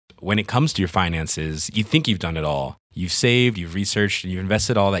when it comes to your finances, you think you've done it all. You've saved, you've researched, and you've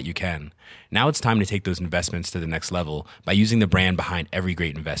invested all that you can. Now it's time to take those investments to the next level by using the brand behind every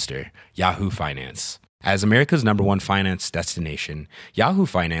great investor, Yahoo Finance. As America's #1 finance destination, Yahoo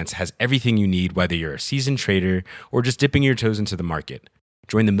Finance has everything you need, whether you're a seasoned trader or just dipping your toes into the market.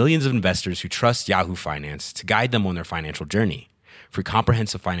 Join the millions of investors who trust Yahoo Finance to guide them on their financial journey. For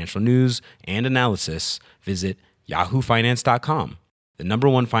comprehensive financial news and analysis, visit yahoofinance.com, the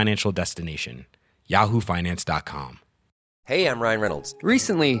 #1 financial destination, yahoofinance.com. Hey, I'm Ryan Reynolds.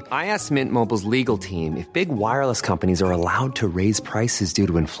 Recently, I asked Mint Mobile's legal team if big wireless companies are allowed to raise prices due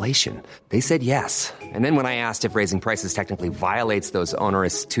to inflation. They said yes. And then when I asked if raising prices technically violates those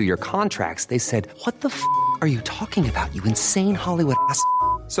onerous 2-year contracts, they said, "What the f*** are you talking about, you insane Hollywood ass?"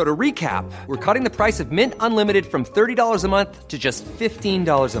 So to recap, we're cutting the price of Mint Unlimited from $30 a month to just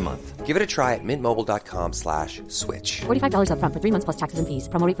 $15 a month. Give it a try at mintmobile.com/switch. $45 up front for 3 months plus taxes and fees.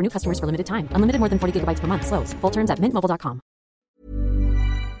 Promo rate for new customers for limited time. Unlimited more than 40 gigabytes per month. Slows full terms at mintmobile.com.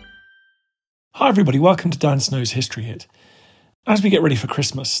 Hi everybody, welcome to Dan Snow's History Hit. As we get ready for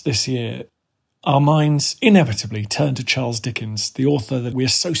Christmas this year, our minds inevitably turn to Charles Dickens, the author that we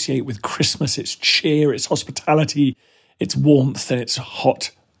associate with Christmas, its cheer, its hospitality, its warmth, and its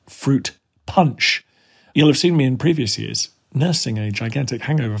hot fruit punch. You'll have seen me in previous years nursing a gigantic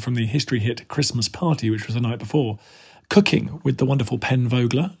hangover from the History Hit Christmas party, which was the night before, cooking with the wonderful Pen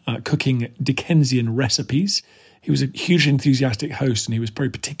Vogler, cooking Dickensian recipes. He was a hugely enthusiastic host, and he was very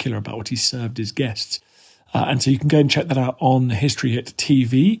particular about what he served his guests. And so you can go and check that out on History Hit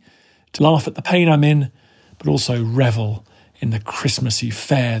TV to laugh at the pain I'm in, but also revel in the Christmassy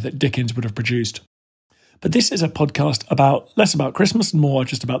fare that Dickens would have produced. But this is a podcast less about Christmas and more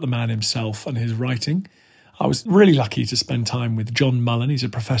just about the man himself and his writing. I was really lucky to spend time with John Mullen. He's a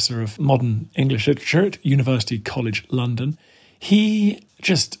professor of modern English literature at University College London. He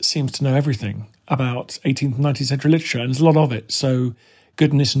just seems to know everything about 18th and 19th century literature, and there's a lot of it, so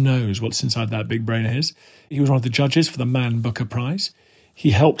goodness knows what's inside that big brain of his. He was one of the judges for the Man Booker Prize.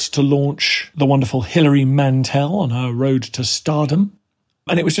 He helped to launch the wonderful Hilary Mantel on her road to stardom.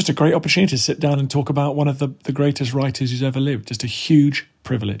 And it was just a great opportunity to sit down and talk about one of the greatest writers who's ever lived. Just a huge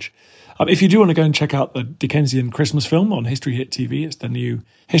privilege. If you do want to go and check out the Dickensian Christmas film on History Hit TV, it's the new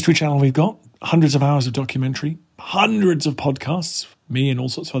History Channel we've got. Hundreds of hours of documentary, hundreds of podcasts, me and all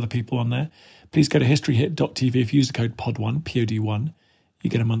sorts of other people on there. Please go to historyhit.tv. If you use the code POD1, POD1, you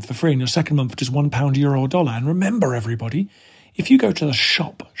get a month for free. And your second month for just £1, euro or dollar. And remember, everybody, if you go to the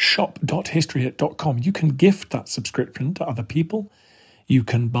shop.historyhit.com, you can gift that subscription to other people. You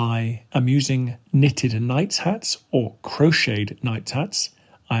can buy amusing knitted Knights hats or crocheted Knights hats.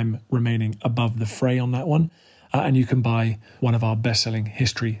 I'm remaining above the fray on that one. And you can buy one of our best-selling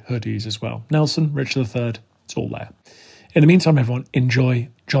history hoodies as well. Nelson, Richard III, it's all there. In the meantime, everyone, enjoy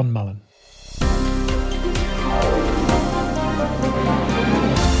John Mullen.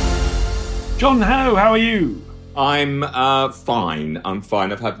 John Ho, how are you? I'm fine. I'm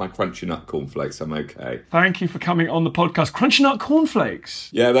fine. I've had my crunchy nut cornflakes. I'm okay. Thank you for coming on the podcast. Crunchy nut cornflakes?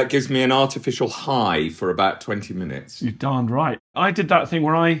 Yeah, that gives me an artificial high for about 20 minutes. You're darned right. I did that thing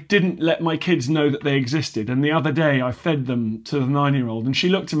where I didn't let my kids know that they existed, and the other day I fed them to the 9-year-old, and she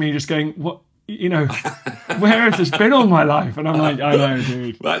looked at me just going, "What? You know, where has this been all my life?" And I'm like, "I know,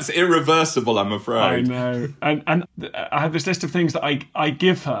 dude. That's irreversible, I'm afraid." I know. And I have this list of things that I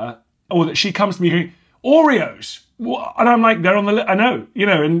give her, or that she comes to me going, "Oreos," and I'm like, "They're on the list." I know, you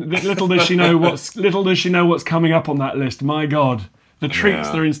know, and little does she know what's coming up on that list. My God, the treats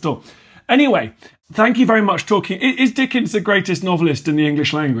that are in store. Anyway, thank you very much. Is Dickens the greatest novelist in the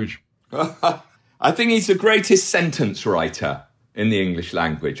English language? I think he's the greatest sentence writer in the English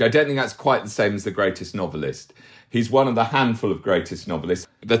language. I don't think that's quite the same as the greatest novelist. He's one of the handful of greatest novelists.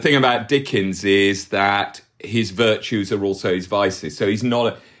 The thing about Dickens is that his virtues are also his vices. So he's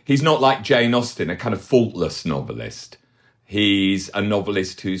not like Jane Austen, a kind of faultless novelist. He's a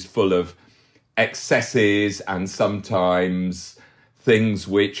novelist who's full of excesses and sometimes things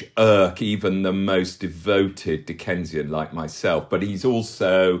which irk even the most devoted Dickensian like myself. But he's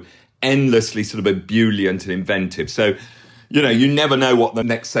also endlessly sort of ebullient and inventive. So, you know, you never know what the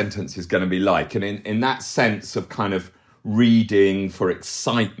next sentence is going to be like. And in that sense of kind of reading for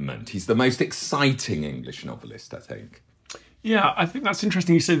excitement, he's the most exciting English novelist, I think. Yeah, I think that's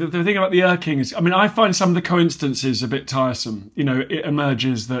interesting. You say that the thing about the irking is, I mean, I find some of the coincidences a bit tiresome. You know, it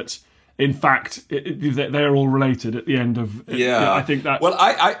emerges that, in fact, they're all related at the end of. Yeah, I think that. Well,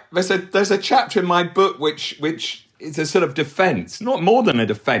 there's a chapter in my book which is a sort of defence, not more than a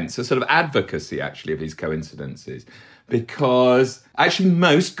defence, a sort of advocacy actually of these coincidences, because actually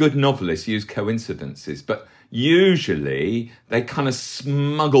most good novelists use coincidences, but usually they kind of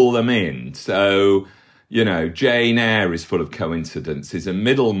smuggle them in. So, you know, Jane Eyre is full of coincidences and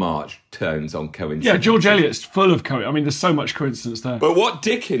Middlemarch turns on coincidences. Yeah, George Eliot's full of coincidence. I mean, there's so much coincidence there. But what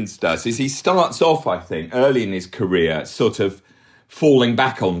Dickens does is he starts off, I think, early in his career, sort of falling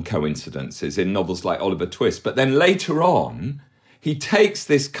back on coincidences in novels like Oliver Twist. But then later on, he takes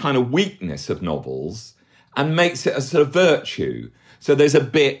this kind of weakness of novels and makes it a sort of virtue. So there's a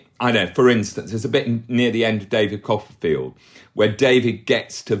bit, I don't know, for instance, there's a bit near the end of David Copperfield where David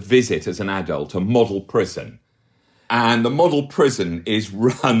gets to visit as an adult a model prison. And the model prison is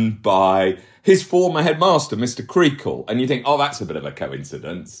run by his former headmaster, Mr. Creakle. And you think, oh, that's a bit of a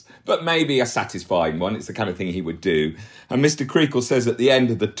coincidence, but maybe a satisfying one. It's the kind of thing he would do. And Mr. Creakle says at the end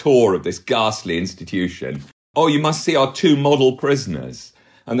of the tour of this ghastly institution, oh, you must see our 2 model prisoners.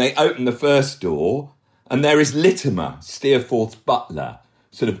 And they open the first door, and there is Littimer, Steerforth's butler,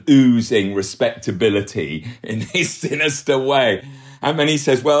 sort of oozing respectability in his sinister way. And then he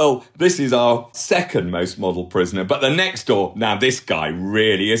says, well, this is our second most model prisoner, but the next door, now this guy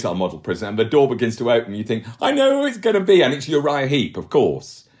really is our model prisoner. And the door begins to open, you think, I know who it's going to be. And it's Uriah Heep, of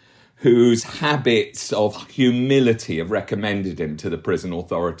course, whose habits of humility have recommended him to the prison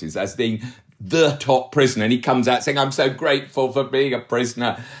authorities as being the top prisoner. And he comes out saying, I'm so grateful for being a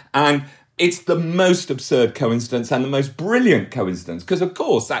prisoner. And it's the most absurd coincidence and the most brilliant coincidence, because, of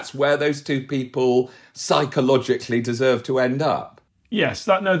course, that's where those 2 people psychologically deserve to end up. Yes,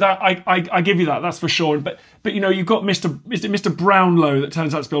 I give you that. That's for sure. But you know, you've got Mr. Brownlow that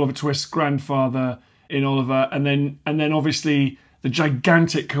turns out to be Oliver Twist's grandfather in Oliver, and then obviously the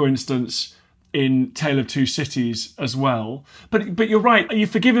gigantic coincidence in Tale of Two Cities as well. But you're right. You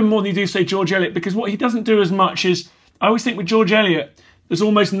forgive him more than you do, say, George Eliot, because what he doesn't do as much is, I always think with George Eliot, there's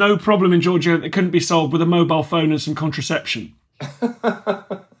almost no problem in George Eliot that couldn't be solved with a mobile phone and some contraception.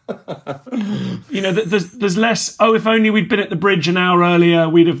 You know, there's less, oh, if only we'd been at the bridge an hour earlier,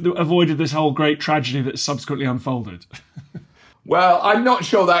 we'd have avoided this whole great tragedy that subsequently unfolded. Well, I'm not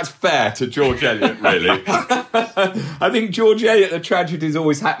sure that's fair to George Eliot, really. I think George Eliot, the tragedies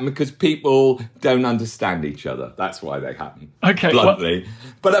always happen because people don't understand each other. That's why they happen. Okay, bluntly.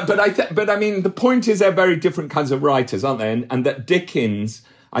 Well, but I mean, the point is they're very different kinds of writers, aren't they? And that Dickens,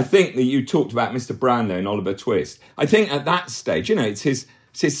 I think that you talked about Mr. Brownlow and Oliver Twist. I think at that stage, you know, it's his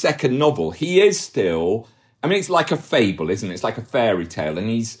second novel. He is still, I mean, it's like a fable, isn't it? It's like a fairy tale, and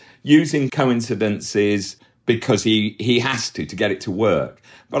he's using coincidences because he has to get it to work.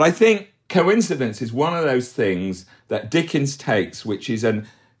 But I think coincidence is one of those things that Dickens takes, which is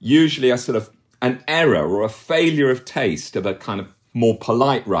usually a sort of an error or a failure of taste of a kind of more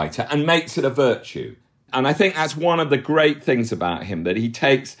polite writer, and makes it a virtue. And I think that's one of the great things about him, that he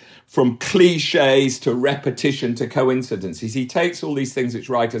takes from cliches to repetition to coincidences. He takes all these things which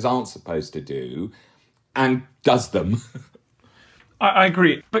writers aren't supposed to do and does them. I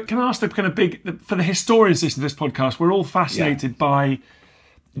agree. But can I ask the kind of for the historians listening to this podcast, we're all fascinated by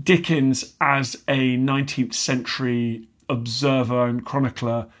Dickens as a 19th century observer and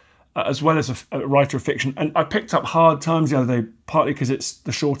chronicler, as well as a writer of fiction. And I picked up Hard Times the other day, partly because it's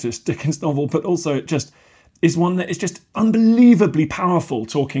the shortest Dickens novel, but also it just is one that is just unbelievably powerful,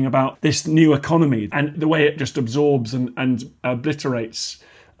 talking about this new economy and the way it just absorbs and obliterates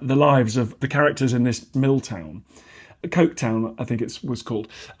the lives of the characters in this mill town. Coketown, I think it was called.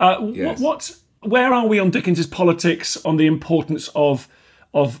 Yes. Where are we on Dickens's politics, on the importance of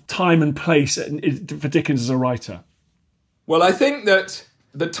time and place for Dickens as a writer? Well, I think that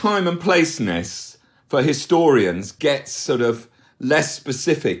the time and placeness for historians gets sort of less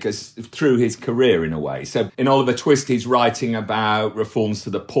specific as through his career in a way. So in Oliver Twist, he's writing about reforms to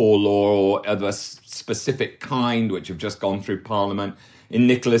the poor law or of a specific kind which have just gone through Parliament. In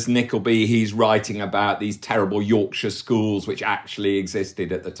Nicholas Nickleby, he's writing about these terrible Yorkshire schools which actually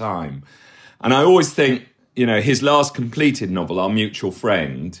existed at the time. And I always think, you know, his last completed novel, Our Mutual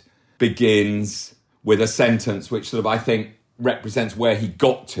Friend, begins with a sentence which sort of, I think, represents where he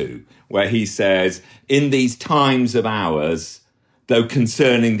got to, where he says, in these times of ours, though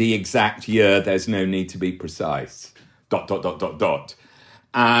concerning the exact year, there's no need to be precise. ...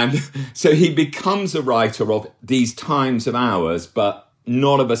 And so he becomes a writer of these times of ours, but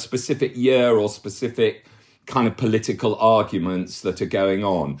not of a specific year or specific kind of political arguments that are going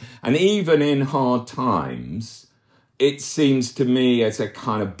on. And even in Hard Times, it seems to me as a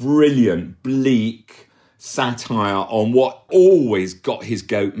kind of brilliant, bleak satire on what always got his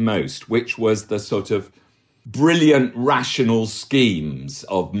goat most, which was the sort of brilliant rational schemes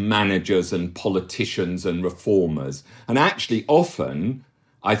of managers and politicians and reformers. And actually often,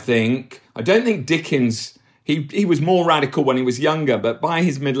 I don't think Dickens, He was more radical when he was younger, but by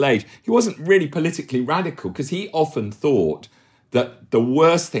his middle age, he wasn't really politically radical because he often thought that the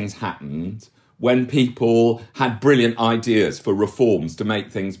worst things happened when people had brilliant ideas for reforms to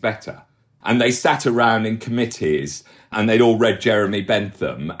make things better. And they sat around in committees and they'd all read Jeremy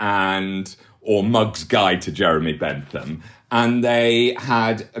Bentham or Mugg's Guide to Jeremy Bentham, and they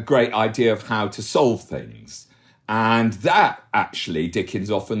had a great idea of how to solve things. And that, actually,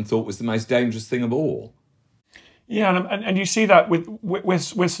 Dickens often thought was the most dangerous thing of all. Yeah, and you see that with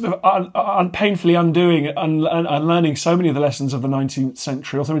sort of painfully undoing and unlearning so many of the lessons of the 19th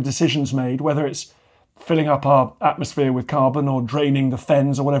century, or so many decisions made, whether it's filling up our atmosphere with carbon or draining the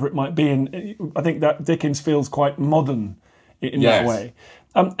fens or whatever it might be. And I think that Dickens feels quite modern in that way.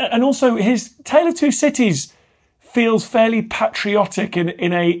 And also his Tale of Two Cities feels fairly patriotic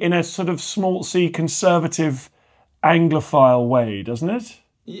in a sort of small c conservative Anglophile way, doesn't it?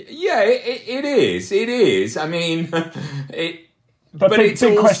 Yeah, it is. It is. I mean, But big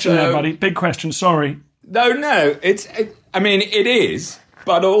also... question there, buddy. Big question. Sorry. No. I mean, it is,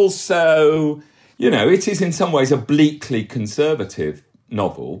 but also, it is in some ways a bleakly conservative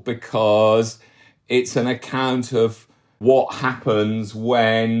novel because it's an account of what happens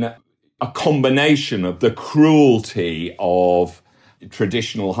when a combination of the cruelty of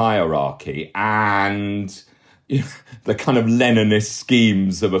traditional hierarchy and the kind of Leninist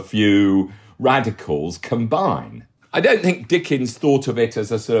schemes of a few radicals combine. I don't think Dickens thought of it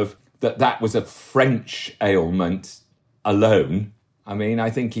as a sort of that was a French ailment alone. I mean, I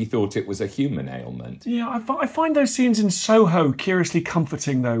think he thought it was a human ailment. Yeah, I find those scenes in Soho curiously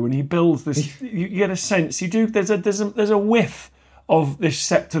comforting, though. When he builds this, you get a sense. There's a whiff of this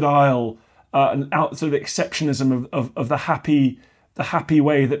sceptred isle and sort of exceptionism of the happy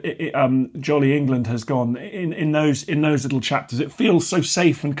way that Jolly England has gone in those little chapters. It feels so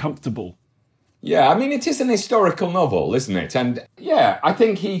safe and comfortable. Yeah, I mean, it is an historical novel, isn't it? And yeah, I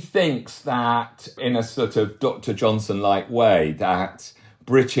think he thinks that in a sort of Dr. Johnson-like way that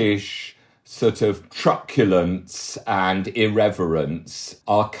British sort of truculence and irreverence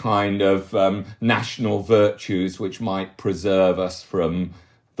are kind of national virtues which might preserve us from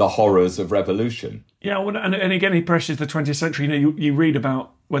the horrors of revolution. Yeah, well, and again, he presses the 20th century. You read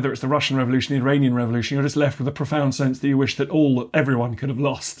about whether it's the Russian Revolution, the Iranian Revolution, you're just left with a profound sense that you wish that everyone could have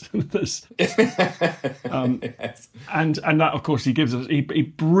lost. Yes. And that, of course, he gives us. He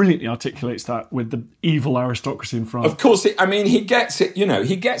brilliantly articulates that with the evil aristocracy in France. Of course, he gets it.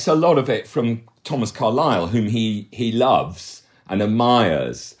 He gets a lot of it from Thomas Carlyle, whom he loves and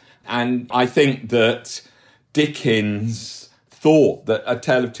admires. And I think that Dickens thought that A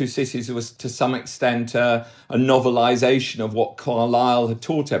Tale of Two Cities was to some extent a novelisation of what Carlyle had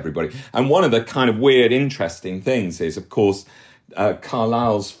taught everybody. And one of the kind of weird, interesting things is, of course,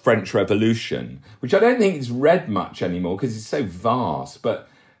 Carlyle's French Revolution, which I don't think is read much anymore because it's so vast, but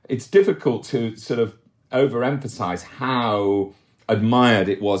it's difficult to sort of overemphasise how admired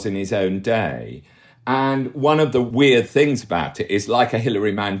it was in his own day. And one of the weird things about it is, like a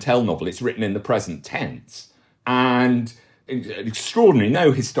Hilary Mantel novel, it's written in the present tense. And extraordinary.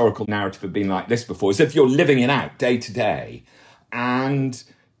 No historical narrative had been like this before. As if you're living it out day to day. And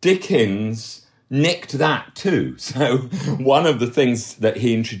Dickens nicked that too. So one of the things that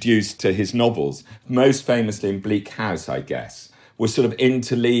he introduced to his novels, most famously in Bleak House, I guess, was sort of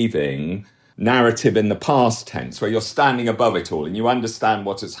interleaving narrative in the past tense, where you're standing above it all and you understand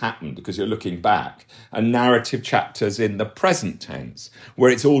what has happened because you're looking back, and narrative chapters in the present tense,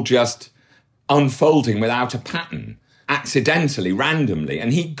 where it's all just unfolding without a pattern, accidentally, randomly.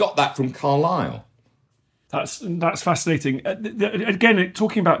 And he got that from Carlyle. That's fascinating. Again,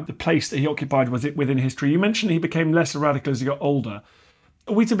 talking about the place that he occupied within history, you mentioned he became less radical as he got older.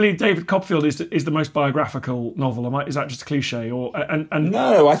 Are we to believe David Copperfield is the most biographical novel? Is that just a cliche?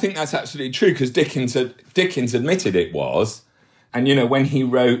 No, I think that's absolutely true, because Dickens admitted it was. And, when he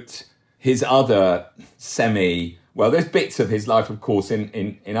wrote his other there's bits of his life, of course,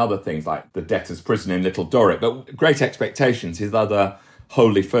 in other things like The Debtor's Prison in Little Dorrit, but Great Expectations, his other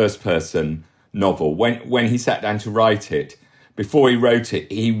wholly first-person novel, when he sat down to write it, before he wrote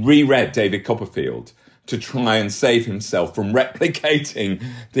it, he reread David Copperfield to try and save himself from replicating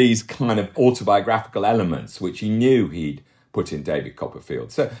these kind of autobiographical elements, which he knew he'd put in David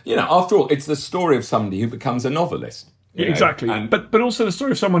Copperfield. So, after all, it's the story of somebody who becomes a novelist. Exactly. But also the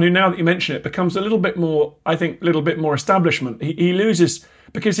story of someone who, now that you mention it, becomes a little bit more establishment. He loses,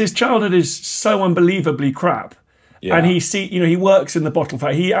 because his childhood is so unbelievably crap. Yeah. And he works in the bottle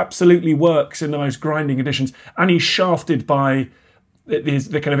factory. He absolutely works in the most grinding conditions, and he's shafted by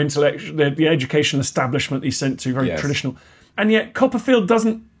the kind of intellectual, the educational establishment he's sent to, very traditional. And yet Copperfield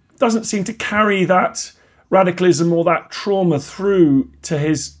doesn't seem to carry that radicalism or that trauma through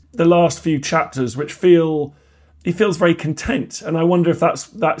to the last few chapters, which he feels very content. And I wonder if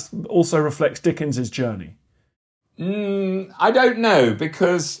that's also reflects Dickens's journey. I don't know,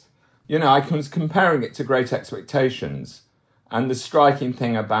 because, I was comparing it to Great Expectations, and the striking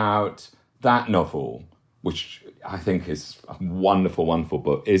thing about that novel, which I think is a wonderful, wonderful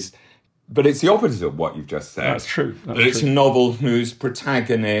book, but it's the opposite of what you've just said. That's true. It's a novel whose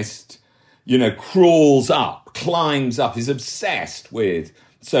protagonist, climbs up, is obsessed with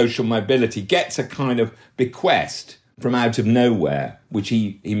social mobility, gets a kind of bequest from out of nowhere, which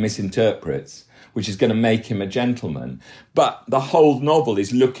he misinterprets, which is going to make him a gentleman. But the whole novel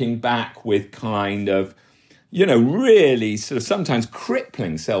is looking back with kind of, really sort of sometimes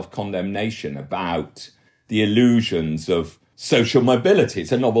crippling self-condemnation about the illusions of social mobility.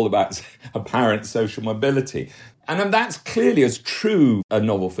 It's a novel about apparent social mobility. And that's clearly as true a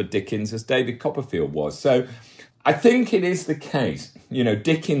novel for Dickens as David Copperfield was. So I think it is the case.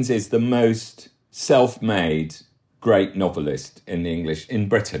 Dickens is the most self-made great novelist in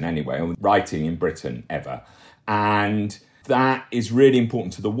Britain anyway, or writing in Britain ever. And that is really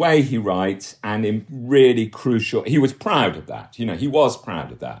important to the way he writes, and really crucial. He was proud of that. He was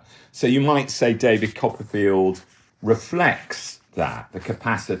proud of that. So you might say David Copperfield reflects that, the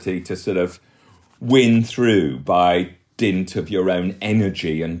capacity to sort of win through by dint of your own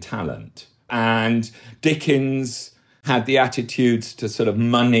energy and talent. And Dickens had the attitudes to sort of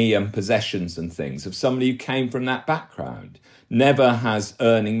money and possessions and things of somebody who came from that background. Never has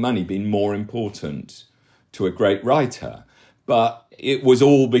earning money been more important to a great writer. But it was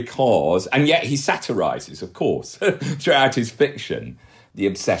all because, and yet he satirises, of course, throughout his fiction, the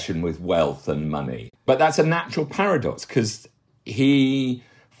obsession with wealth and money. But that's a natural paradox, because he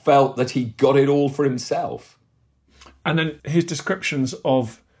felt that he got it all for himself. And then his descriptions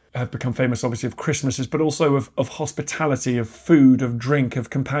have become famous, obviously, of Christmases, but also of hospitality, of food, of drink, of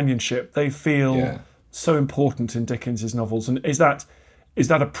companionship. They feel so important in Dickens's novels. And is that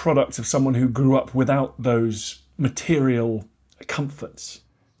a product of someone who grew up without those material comforts?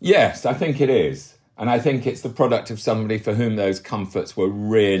 Yes, I think it is. And I think it's the product of somebody for whom those comforts were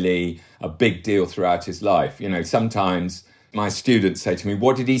really a big deal throughout his life. Sometimes my students say to me,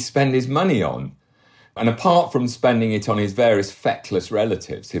 what did he spend his money on? And apart from spending it on his various feckless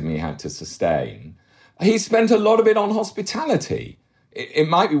relatives whom he had to sustain, he spent a lot of it on hospitality. It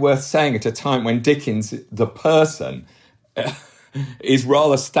might be worth saying at a time when Dickens, the person,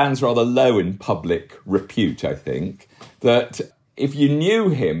 stands rather low in public repute, I think, that if you knew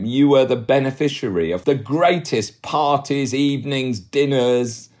him, you were the beneficiary of the greatest parties, evenings,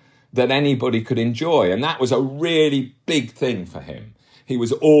 dinners that anybody could enjoy. And that was a really big thing for him. He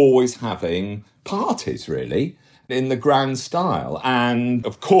was always having parties, really, in the grand style. And,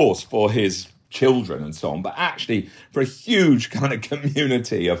 of course, for his children and so on, but actually for a huge kind of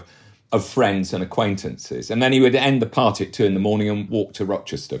community of friends and acquaintances. And then he would end the party at 2 a.m. and walk to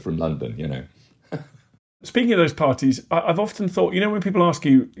Rochester from London, Speaking of those parties, I've often thought, when people ask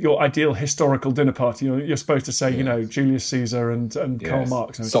you your ideal historical dinner party, you're supposed to say, Julius Caesar and Karl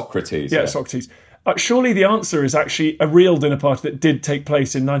Marx. And Socrates. Yeah, Socrates. Surely the answer is actually a real dinner party that did take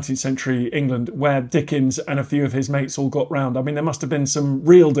place in 19th century England, where Dickens and a few of his mates all got round. I mean, there must have been some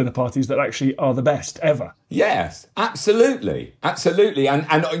real dinner parties that actually are the best ever. Yes, absolutely. Absolutely.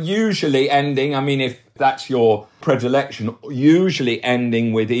 And usually ending, if that's your predilection, usually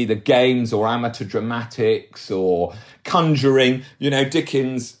ending with either games or amateur dramatics or conjuring.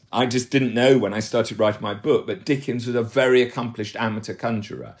 Dickens, I just didn't know when I started writing my book, but Dickens was a very accomplished amateur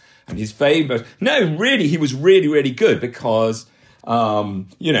conjurer. And his favourite... No, really, he was really, really good because,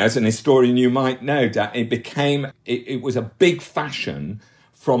 as an historian you might know, that it was a big fashion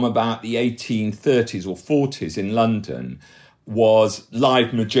from about the 1830s or 40s in London, was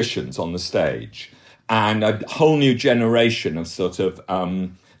live magicians on the stage. And a whole new generation of sort of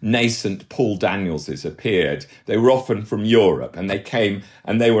nascent Paul Danielses appeared. They were often from Europe, and they came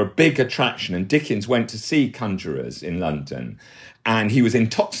and they were a big attraction. And Dickens went to see conjurers in London, and he was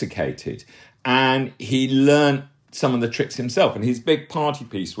intoxicated, and he learnt some of the tricks himself. And his big party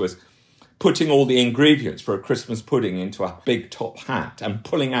piece was putting all the ingredients for a Christmas pudding into a big top hat and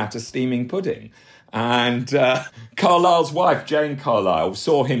pulling out a steaming pudding. And Carlyle's wife, Jane Carlyle,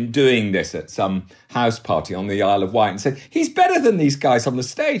 saw him doing this at some house party on the Isle of Wight and said, he's better than these guys on the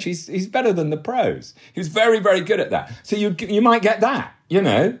stage. He's better than the pros. He was very, very good at that. So you might get that,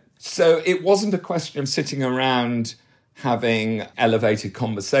 So it wasn't a question of sitting around having elevated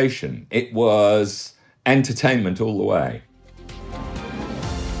conversation. It was entertainment all the way.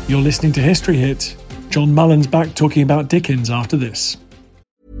 You're listening to History Hit. John Mullen's back talking about Dickens after this.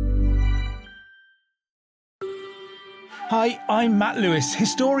 Hi, I'm Matt Lewis,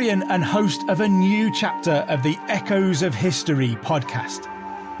 historian and host of a new chapter of the Echoes of History podcast.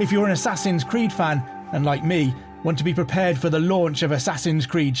 If you're an Assassin's Creed fan, and like me, want to be prepared for the launch of Assassin's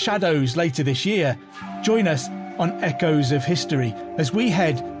Creed Shadows later this year, join us on Echoes of History as we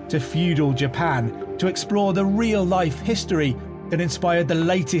head to feudal Japan to explore the real-life history that inspired the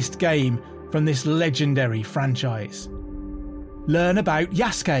latest game from this legendary franchise. Learn about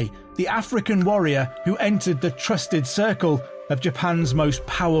Yasuke, the African warrior who entered the trusted circle of Japan's most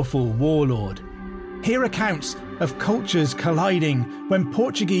powerful warlord. Hear accounts of cultures colliding when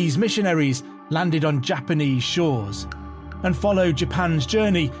Portuguese missionaries landed on Japanese shores, and follow Japan's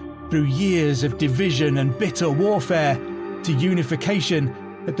journey through years of division and bitter warfare to unification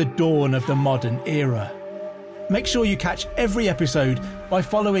at the dawn of the modern era. Make sure you catch every episode by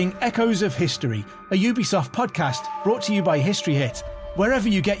following Echoes of History, a Ubisoft podcast brought to you by History Hit, wherever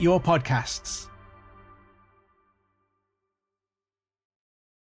you get your podcasts.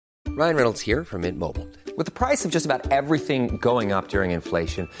 Ryan Reynolds here from Mint Mobile. With the price of just about everything going up during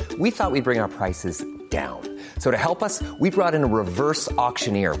inflation, we thought we'd bring our prices down. So to help us, we brought in a reverse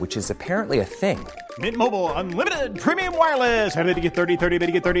auctioneer, which is apparently a thing. Mint Mobile Unlimited Premium Wireless. How to get 30, 30, bit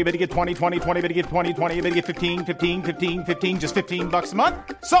to get 30, bit to get 20, 20, 20, bit to get 20, 20, bit to get 15, 15, 15, 15, just $15 a month?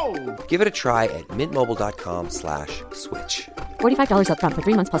 Sold! Give it a try at mintmobile.com/switch. $45 up front for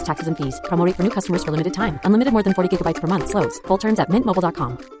 3 months plus taxes and fees. Promo rate for new customers for limited time. Unlimited more than 40 gigabytes per month. Slows full terms at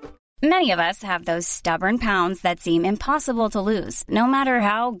mintmobile.com. Many of us have those stubborn pounds that seem impossible to lose, no matter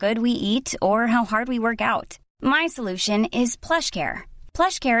how good we eat or how hard we work out. My solution is PlushCare.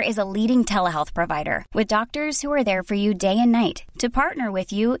 PlushCare is a leading telehealth provider with doctors who are there for you day and night to partner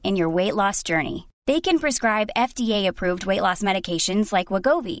with you in your weight loss journey. They can prescribe FDA-approved weight loss medications like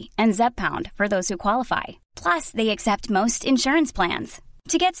Wegovy and Zepbound for those who qualify. Plus, they accept most insurance plans.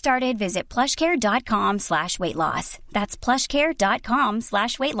 To get started, visit plushcare.com/weightloss. That's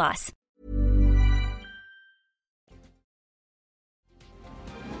plushcare.com/weightloss.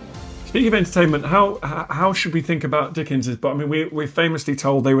 Speaking of entertainment, how should we think about Dickens's? But I mean, we're famously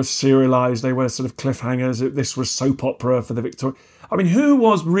told they were serialised, they were sort of cliffhangers. This was soap opera for the Victorian. I mean, who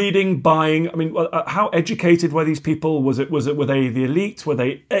was reading, buying? I mean, how educated were these people? Were they the elite? Were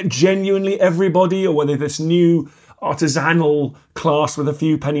they genuinely everybody, or were they this new artisanal class with a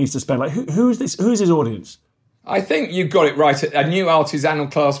few pennies to spend? Like, who's this? Who's his audience? I think you got it right. A new artisanal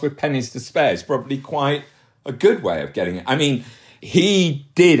class with pennies to spare is probably quite a good way of getting it. I mean, he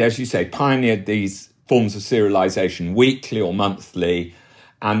did, as you say, pioneered these forms of serialization, weekly or monthly,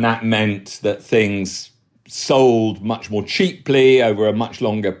 and that meant that things sold much more cheaply over a much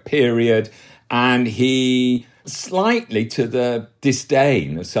longer period. And he, slightly to the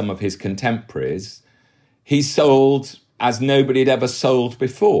disdain of some of his contemporaries, he sold as nobody had ever sold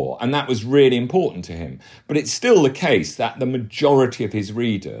before. And that was really important to him. But it's still the case that the majority of his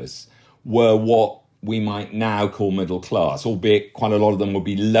readers were what we might now call middle class, albeit quite a lot of them would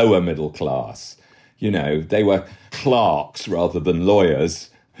be lower middle class. You know, they were clerks rather than lawyers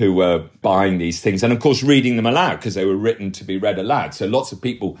who were buying these things. And of course, reading them aloud because they were written to be read aloud. So lots of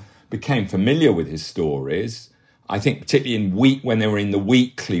people became familiar with his stories. I think particularly when they were in the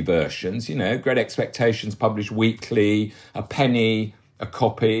weekly versions, you know, Great Expectations published weekly, a penny, a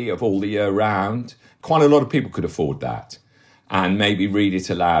copy of All the Year Round. Quite a lot of people could afford that and maybe read it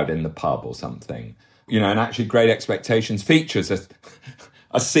aloud in the pub or something. You know, and actually Great Expectations features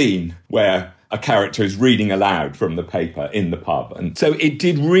a scene where a character is reading aloud from the paper in the pub. And so it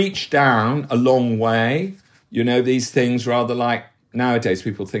did reach down a long way. You know, these things rather like nowadays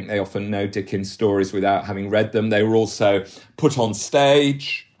people think they often know Dickens stories without having read them. They were also put on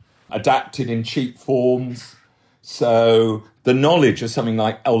stage, adapted in cheap forms. So the knowledge of something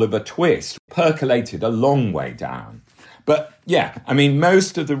like Oliver Twist percolated a long way down. But yeah, I mean,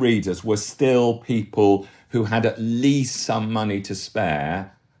 most of the readers were still people who had at least some money to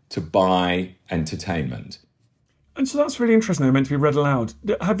spare to buy entertainment. And so that's really interesting. They're meant to be read aloud.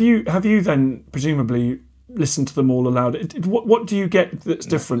 Have you then presumably listened to them all aloud? What do you get that's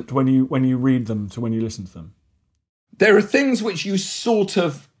different when you read them to when you listen to them? There are things which you sort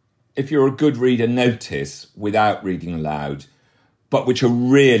of, if you're a good reader, notice without reading aloud, but which are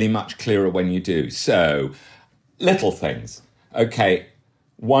really much clearer when you do. So, little things. Okay,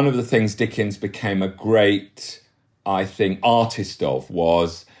 one of the things Dickens became a great, I think, artist of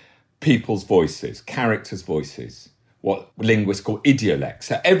was people's voices, characters' voices, what linguists call idiolects.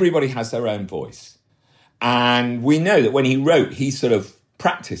 So everybody has their own voice. And we know that when he wrote, he sort of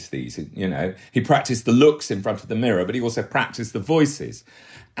practiced these, you know. He practiced the looks in front of the mirror, but he also practiced the voices.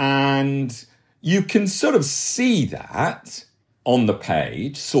 And you can sort of see that on the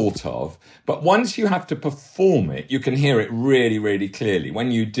page, sort of. But once you have to perform it, you can hear it really, really clearly.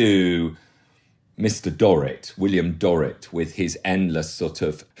 When you do Mr. Dorrit, William Dorrit, with his endless sort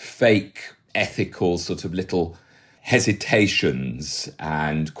of fake ethical sort of little hesitations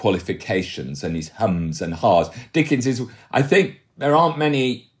and qualifications and his hums and ha's. Dickens is, I think there aren't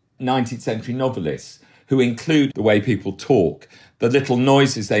many 19th century novelists who include the way people talk, the little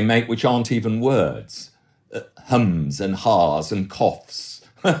noises they make which aren't even words, hums and ha's and coughs.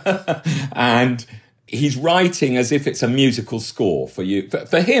 And he's writing as if it's a musical score for you,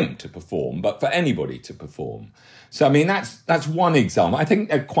 for him to perform, but for anybody to perform. So, I mean, that's one example. I think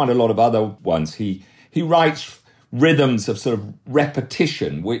there are quite a lot of other ones. He writes rhythms of sort of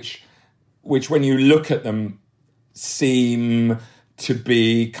repetition, which when you look at them seem to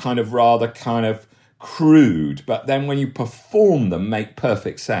be kind of rather kind of crude, but then when you perform them make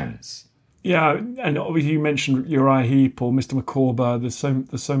perfect sense. Yeah, and obviously you mentioned Uriah Heep or Mr. Micawber. There's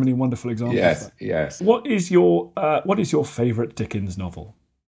so many wonderful examples. Yes. What is your favourite Dickens novel?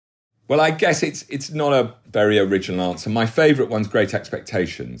 Well, I guess it's not a very original answer. My favourite one's Great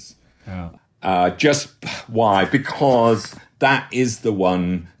Expectations. Yeah. Just why? Because that is the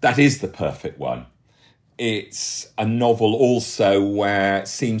one, that is the perfect one. It's a novel also where it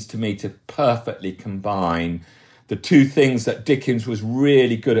seems to me to perfectly combine the two things that Dickens was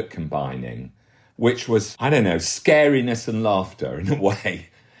really good at combining, which was, I don't know, scariness and laughter in a way.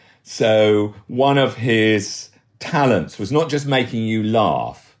 So one of his talents was not just making you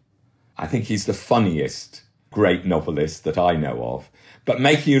laugh. I think he's the funniest great novelist that I know of, but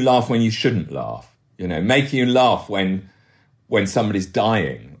making you laugh when you shouldn't laugh, you know, making you laugh when somebody's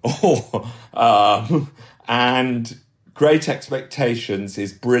dying. And Great Expectations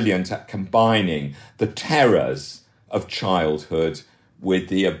is brilliant at combining the terrors of childhood with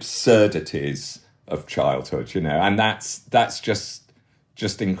the absurdities of childhood, you know, and that's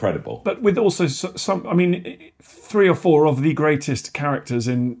just incredible. But with also some, I mean, 3 or 4 of the greatest characters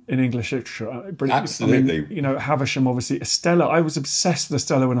in English literature. Absolutely. I mean, you know, Havisham, obviously. Estella, I was obsessed with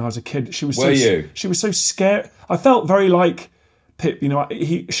Estella when I was a kid. She was She was so scared. I felt very like Pip, you know,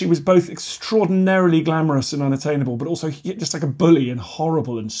 she was both extraordinarily glamorous and unattainable, but also just like a bully and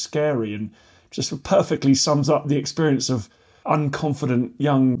horrible and scary, and just perfectly sums up the experience of unconfident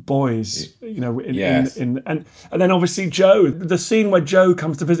young boys, you know, and then obviously Joe, the scene where Joe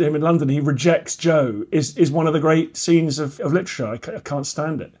comes to visit him in London, he rejects Joe, is one of the great scenes of literature. I can't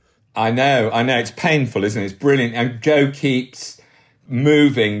stand it. I know, it's painful, isn't it? It's brilliant. And Joe keeps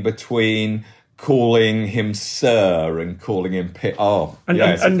moving between calling him Sir and calling him Pip.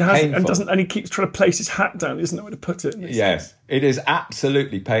 And he keeps trying to place his hat down. He doesn't know where to put it. Yes, it is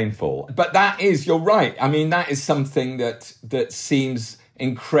absolutely painful. But that is, you're right. I mean, that is something that seems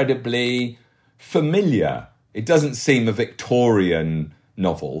incredibly familiar. It doesn't seem a Victorian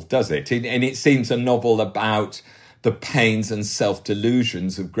novel, does it? And it seems a novel about the pains and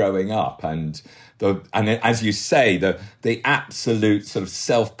self-delusions of growing up, and as you say, the absolute sort of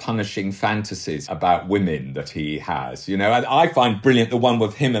self-punishing fantasies about women that he has. You know, I find brilliant the one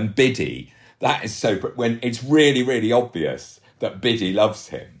with him and Biddy. That is so, when it's really, really obvious that Biddy loves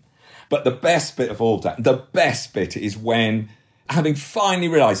him. But the best bit of all that, the best bit is when, having finally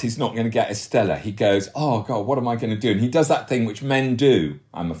realised he's not going to get Estella, he goes, oh God, what am I going to do? And he does that thing which men do,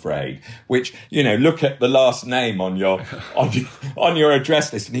 I'm afraid, which, you know, look at the last name on your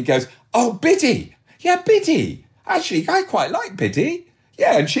address list, and he goes, oh, Biddy. Yeah, Biddy. Actually, I quite like Biddy.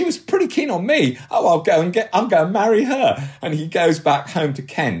 Yeah, and she was pretty keen on me. Oh, I'll go and marry her. And he goes back home to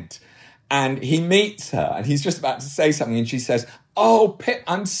Kent and he meets her and he's just about to say something and she says, oh, Pip,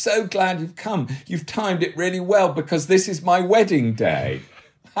 I'm so glad you've come. You've timed it really well because this is my wedding day.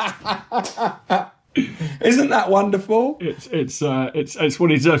 Isn't that wonderful? It's what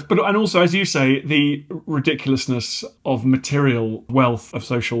he deserves. But and also, as you say, the ridiculousness of material wealth, of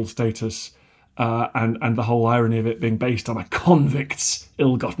social status, and the whole irony of it being based on a convict's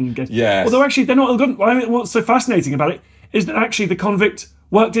ill-gotten gains. Yes. Although actually they're not ill-gotten. I mean, what's so fascinating about it is that actually the convict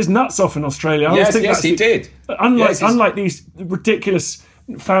worked his nuts off in Australia. Yes, he did. Unlike these ridiculous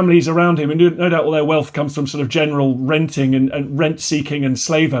families around him, and no doubt all their wealth comes from sort of general renting and rent-seeking and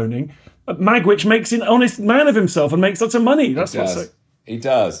slave-owning, Magwitch makes an honest man of himself and makes lots of money. He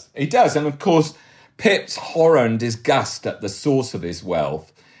does. And of course, Pip's horror and disgust at the source of his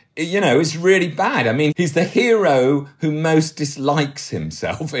wealth, you know, is really bad. I mean, he's the hero who most dislikes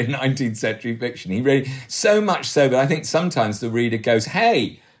himself in 19th century fiction. He really, so much so that I think sometimes the reader goes,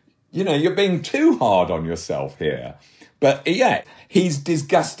 hey, you know, you're being too hard on yourself here. But yeah, he's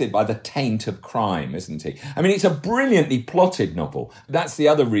disgusted by the taint of crime, isn't he? I mean, it's a brilliantly plotted novel. That's the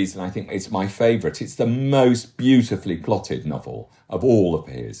other reason I think it's my favourite. It's the most beautifully plotted novel of all of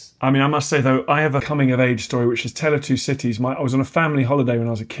his. I mean, I must say, though, I have a coming-of-age story, which is Tale of Two Cities. I was on a family holiday when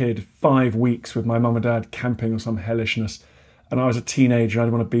I was a kid, 5 weeks with my mum and dad camping or some hellishness. And I was a teenager, I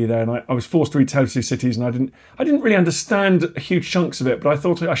didn't want to be there. And I was forced to read Tale of Two Cities, and I didn't really understand huge chunks of it, but I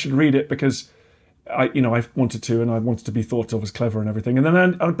thought I should read it because I wanted to, and I wanted to be thought of as clever and everything. And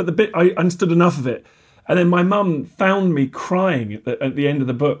then, I understood enough of it. And then my mum found me crying at the end of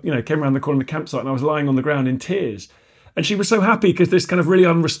the book. Came around the corner of the campsite, and I was lying on the ground in tears. And she was so happy because this kind of really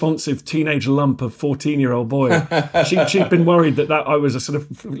unresponsive teenage lump of 14-year-old boy, she'd been worried that I was a sort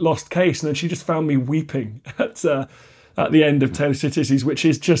of lost case, and then she just found me weeping at the end of Tale of Two Cities, which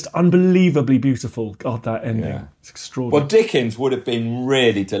is just unbelievably beautiful. God, that ending. Yeah. It's extraordinary. Well, Dickens would have been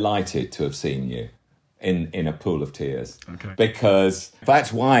really delighted to have seen you in a pool of tears. Okay. Because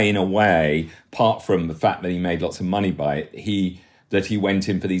that's why, in a way, apart from the fact that he made lots of money by it, he went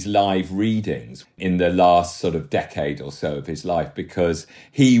in for these live readings in the last sort of decade or so of his life, because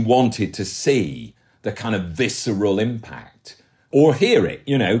he wanted to see the kind of visceral impact. Or hear it,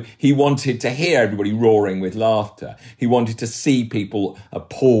 He wanted to hear everybody roaring with laughter. He wanted to see people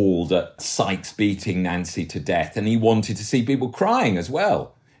appalled at Sykes beating Nancy to death. And he wanted to see people crying as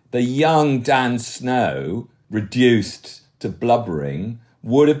well. The young Dan Snow, reduced to blubbering,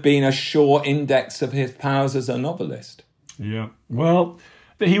 would have been a sure index of his powers as a novelist. Yeah. Well,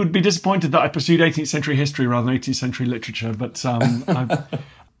 he would be disappointed that I pursued 18th century history rather than 18th century literature. But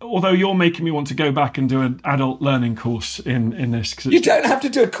although you're making me want to go back and do an adult learning course in this. You don't have to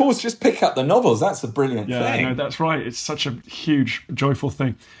do a course, just pick up the novels. That's the brilliant thing. Yeah, no, that's right. It's such a huge, joyful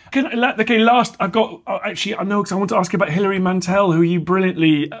thing. Last, I've got, actually, I know, because I want to ask you about Hilary Mantel, who you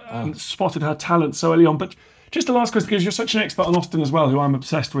brilliantly spotted her talent so early on. But just the last question, because you're such an expert on Austen as well, who I'm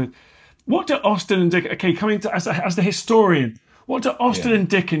obsessed with. What do Austen and Dickens, coming to as the historian, what do Austen and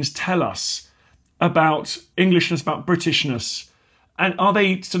Dickens tell us about Englishness, about Britishness? And are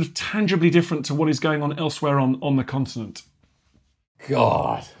they sort of tangibly different to what is going on elsewhere on the continent?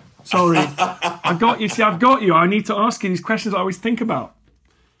 God. Sorry. I've got you. I need to ask you these questions I always think about.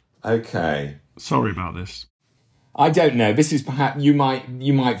 Okay. Sorry about this. I don't know. This is perhaps, you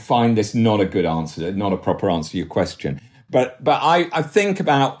might find this not a good answer, not a proper answer to your question. But I think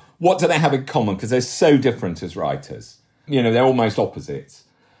about what do they have in common, because they're so different as writers. They're almost opposites.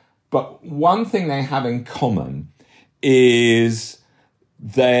 But one thing they have in common is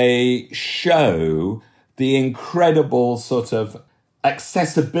they show the incredible sort of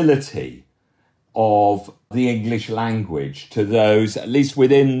accessibility of the English language to those, at least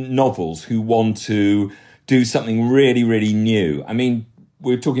within novels, who want to do something really, really new. I mean,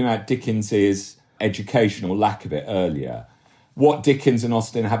 we were talking about Dickens's education or lack of it earlier. What Dickens and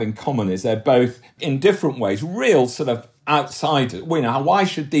Austen have in common is they're both, in different ways, real sort of outsiders. Why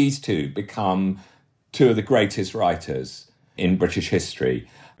should these two become two of the greatest writers in British history?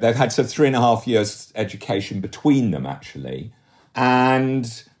 They've had sort of 3.5 years education between them, actually.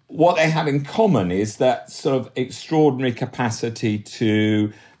 And what they have in common is that sort of extraordinary capacity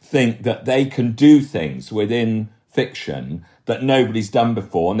to think that they can do things within fiction that nobody's done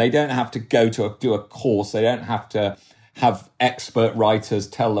before. And they don't have to go to do a course. They don't have to have expert writers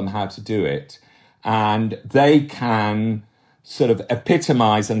tell them how to do it. And they can sort of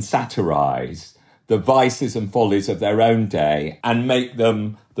epitomise and satirise the vices and follies of their own day and make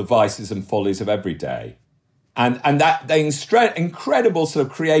them the vices and follies of every day. And that they incredible sort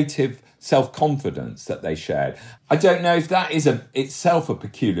of creative self-confidence that they shared. I don't know if that is itself a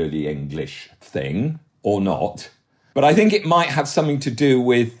peculiarly English thing or not, but I think it might have something to do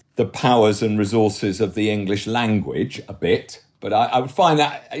with the powers and resources of the English language a bit. But I would find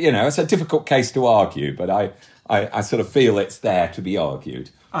that, it's a difficult case to argue, but I sort of feel it's there to be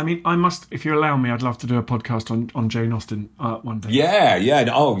argued. I mean, I must, if you allow me, I'd love to do a podcast on Jane Austen one day. Yeah.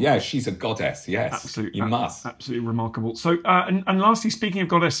 Oh, yeah, she's a goddess, yes. Absolutely. You must. Absolutely remarkable. So, and lastly, speaking of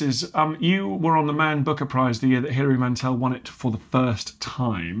goddesses, you were on the Man Booker Prize the year that Hilary Mantel won it for the first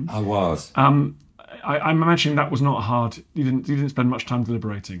time. I was. I'm imagining that was not hard. You didn't spend much time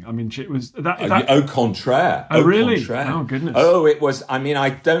deliberating. I mean, it was that. Au contraire. Oh, really? Contraire. Oh, goodness. Oh, it was. I mean, I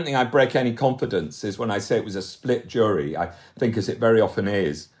don't think I break any confidences when I say it was a split jury. I think, as it very often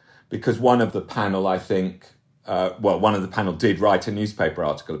is, because one of the panel, I think, one of the panel did write a newspaper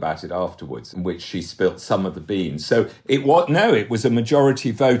article about it afterwards, in which she spilt some of the beans. So it was a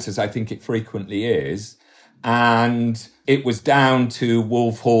majority vote, as I think it frequently is. And it was down to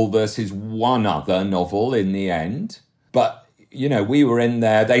Wolf Hall versus one other novel in the end. But you know, we were in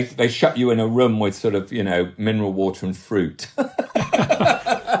there. They shut you in a room with sort of, you know, mineral water and fruit.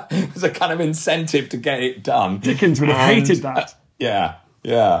 It was a kind of incentive to get it done. Dickens would have hated that. Yeah.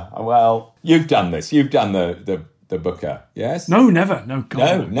 Well, you've done this. You've done the Booker, yes? No, never. No,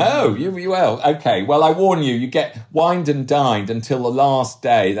 God. No. You will. Okay. Well, I warn you. You get wined and dined until the last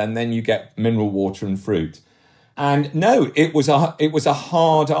day, and then you get mineral water and fruit. And no, it was a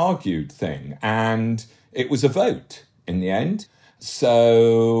hard argued thing, and it was a vote in the end.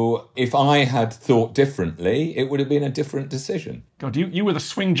 So if I had thought differently, it would have been a different decision. God, you were the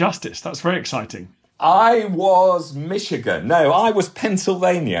swing justice. That's very exciting. I was Michigan. No, I was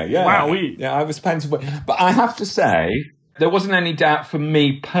Pennsylvania. Yeah. Wowee. Yeah, I was Pennsylvania. But I have to say, there wasn't any doubt for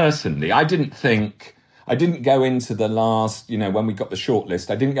me personally. I didn't go into the last, you know, when we got the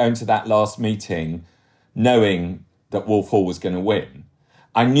shortlist, I didn't go into that last meeting knowing that Wolf Hall was going to win.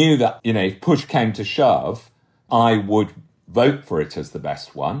 I knew that, you know, if push came to shove, I would vote for it as the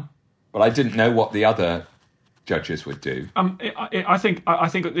best one, but I didn't know what the other judges would do. I think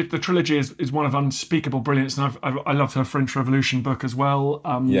the trilogy is one of unspeakable brilliance, and I loved her French Revolution book as well.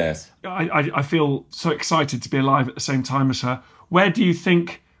 Yes. I feel so excited to be alive at the same time as her. Where do you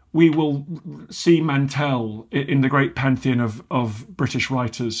think we will see Mantell in the great pantheon of British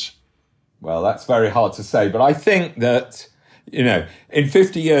writers? Well, that's very hard to say, but I think that, you know, in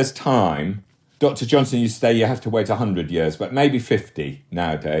 50 years' time, Dr. Johnson used to say you have to wait 100 years, but maybe 50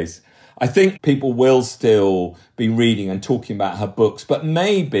 nowadays. I think people will still be reading and talking about her books, but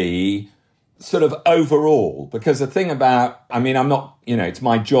maybe sort of overall, because the thing about, I mean, I'm not, you know, it's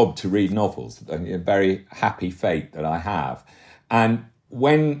my job to read novels, a very happy fate that I have. And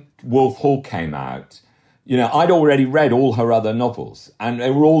when Wolf Hall came out, you know, I'd already read all her other novels, and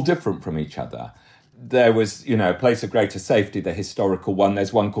they were all different from each other. There was, you know, A Place of Greater Safety, the historical one.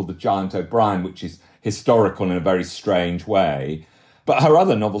 There's one called The Giant O'Brien, which is historical in a very strange way. But her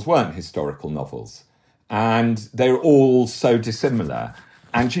other novels weren't historical novels. And they're all so dissimilar.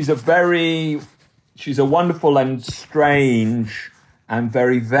 And she's a wonderful and strange and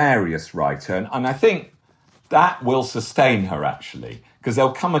very various writer. And I think that will sustain her, actually. Because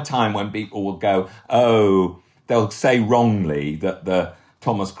there'll come a time when people will go, they'll say wrongly that the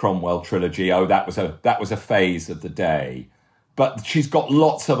Thomas Cromwell trilogy, that was a phase of the day. But she's got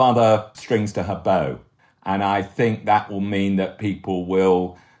lots of other strings to her bow. And I think that will mean that people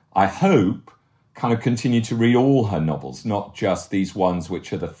will, I hope, kind of continue to read all her novels, not just these ones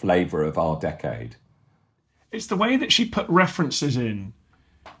which are the flavour of our decade. It's the way that she put references in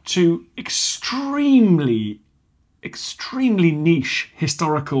to extremely niche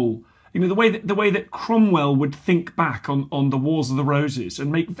historical, you know, the way that Cromwell would think back on the Wars of the Roses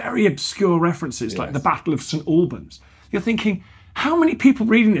and make very obscure references, like the Battle of St. Albans. You're thinking, how many people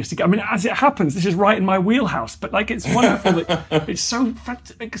reading this? I mean, as it happens, this is right in my wheelhouse, but like, it's wonderful that it's so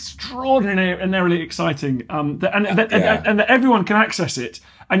extraordinarily exciting, and that everyone can access it,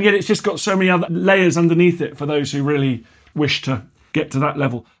 and yet it's just got so many other layers underneath it for those who really wish to get to that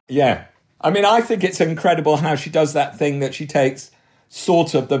level. Yeah. I mean, I think it's incredible how she does that thing that she takes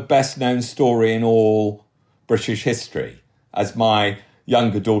sort of the best known story in all British history. As my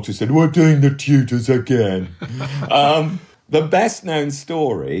younger daughter said, we're doing the Tudors again. The best known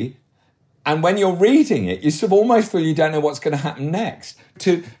story. And when you're reading it, you sort of almost feel you don't know what's going to happen next.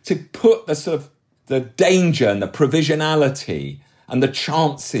 To put the sort of the danger and the provisionality and the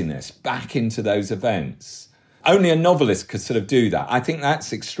chanciness back into those events. Only a novelist could sort of do that. I think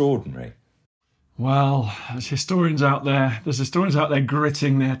that's extraordinary. Well, there's historians out there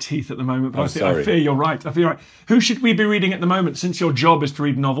gritting their teeth at the moment. But I fear you're right. Who should we be reading at the moment, since your job is to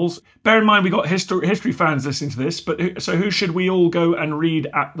read novels? Bear in mind, we've got history fans listening to this, but so who should we all go and read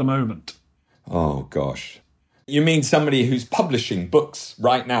at the moment? Oh, gosh. You mean somebody who's publishing books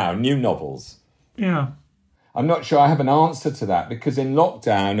right now, new novels? Yeah. I'm not sure I have an answer to that, because in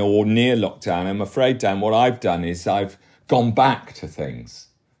lockdown or near lockdown, I'm afraid, Dan, what I've done is I've gone back to things.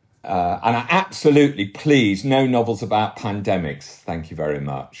 And I absolutely, please, no novels about pandemics. Thank you very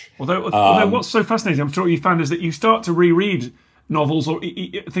much. Although what's so fascinating, I'm sure what you found, is that you start to reread novels or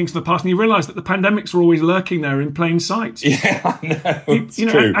things of the past, and you realise that the pandemics were always lurking there in plain sight. Yeah, I know. It's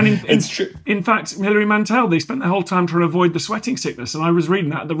true. It's true. In fact, Hilary Mantel, they spent the whole time trying to avoid the sweating sickness, and I was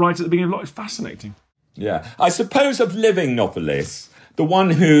reading that right at the beginning of life. It's fascinating. Yeah. I suppose of living novelists, the one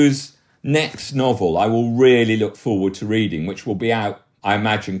whose next novel I will really look forward to reading, which will be out, I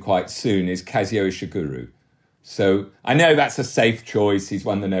imagine, quite soon, is Kazuo Ishiguro. So I know that's a safe choice. He's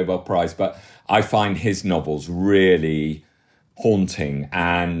won the Nobel Prize, but I find his novels really haunting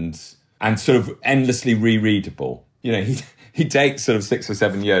and sort of endlessly rereadable. You know, he takes sort of 6 or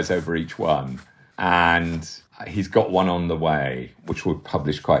 7 years over each one. And he's got one on the way, which will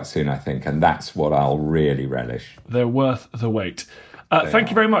publish quite soon, I think, and that's what I'll really relish. They're worth the wait. Thank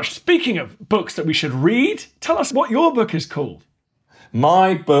you very much. Speaking of books that we should read, tell us what your book is called.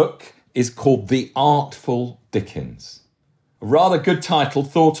 My book is called The Artful Dickens. A rather good title,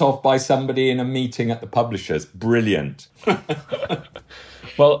 thought of by somebody in a meeting at the publishers. Brilliant.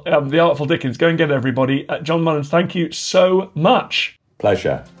 Well, The Artful Dickens, go and get it, everybody. John Mullins, thank you so much.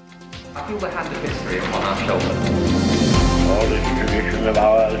 Pleasure. I feel the hand of history upon our shoulders. All this tradition of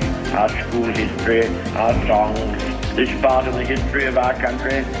ours, our school history, our songs, this part of the history of our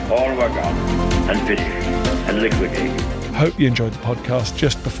country, all were gone and finished and liquidated. Hope you enjoyed the podcast.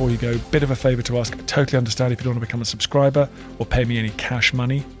 Just before you go, bit of a favour to ask. I totally understand if you don't want to become a subscriber or pay me any cash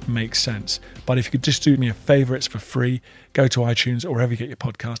money. Makes sense. But if you could just do me a favour, it's for free. Go to iTunes or wherever you get your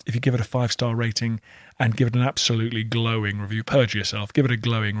podcast. If you give it a 5-star rating and give it an absolutely glowing review, purge yourself, give it a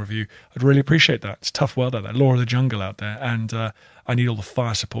glowing review. I'd really appreciate that. It's a tough world out there, law of the jungle out there, and I need all the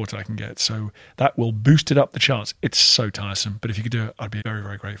fire support I can get. So that will boost it up the charts. It's so tiresome. But if you could do it, I'd be very,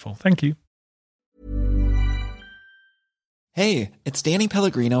 very grateful. Thank you. Hey, it's Danny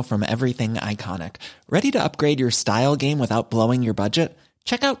Pellegrino from Everything Iconic. Ready to upgrade your style game without blowing your budget?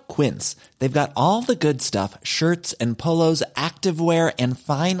 Check out Quince. They've got all the good stuff, shirts and polos, activewear, and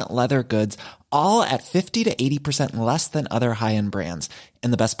fine leather goods, all at 50 to 80% less than other high-end brands.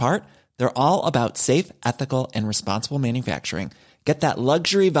 And the best part? They're all about safe, ethical, and responsible manufacturing. Get that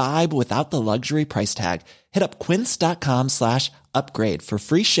luxury vibe without the luxury price tag. Hit up quince.com/upgrade for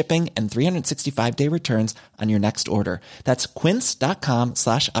free shipping and 365-day returns on your next order. That's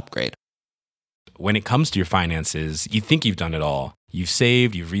quince.com/upgrade. When it comes to your finances, you think you've done it all. You've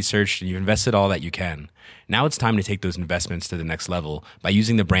saved, you've researched, and you've invested all that you can. Now it's time to take those investments to the next level by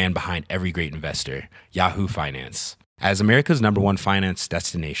using the brand behind every great investor, Yahoo Finance. As America's #1 finance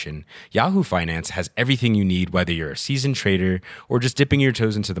destination, Yahoo Finance has everything you need, whether you're a seasoned trader or just dipping your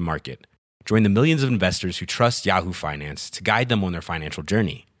toes into the market. Join the millions of investors who trust Yahoo Finance to guide them on their financial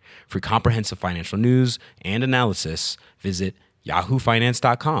journey. For comprehensive financial news and analysis, visit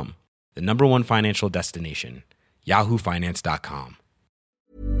yahoofinance.com, the #1 financial destination, yahoofinance.com.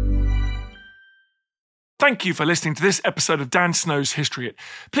 Thank you for listening to this episode of Dan Snow's History Hit.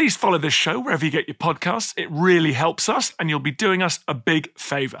 Please follow this show wherever you get your podcasts. It really helps us, and you'll be doing us a big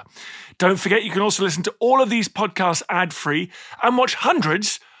favour. Don't forget, you can also listen to all of these podcasts ad-free and watch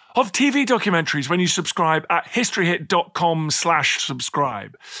hundreds of TV documentaries when you subscribe at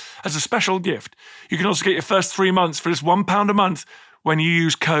historyhit.com/subscribe. As a special gift, you can also get your first 3 months for just £1 a month when you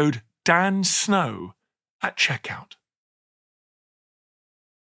use code DANSNOW at checkout.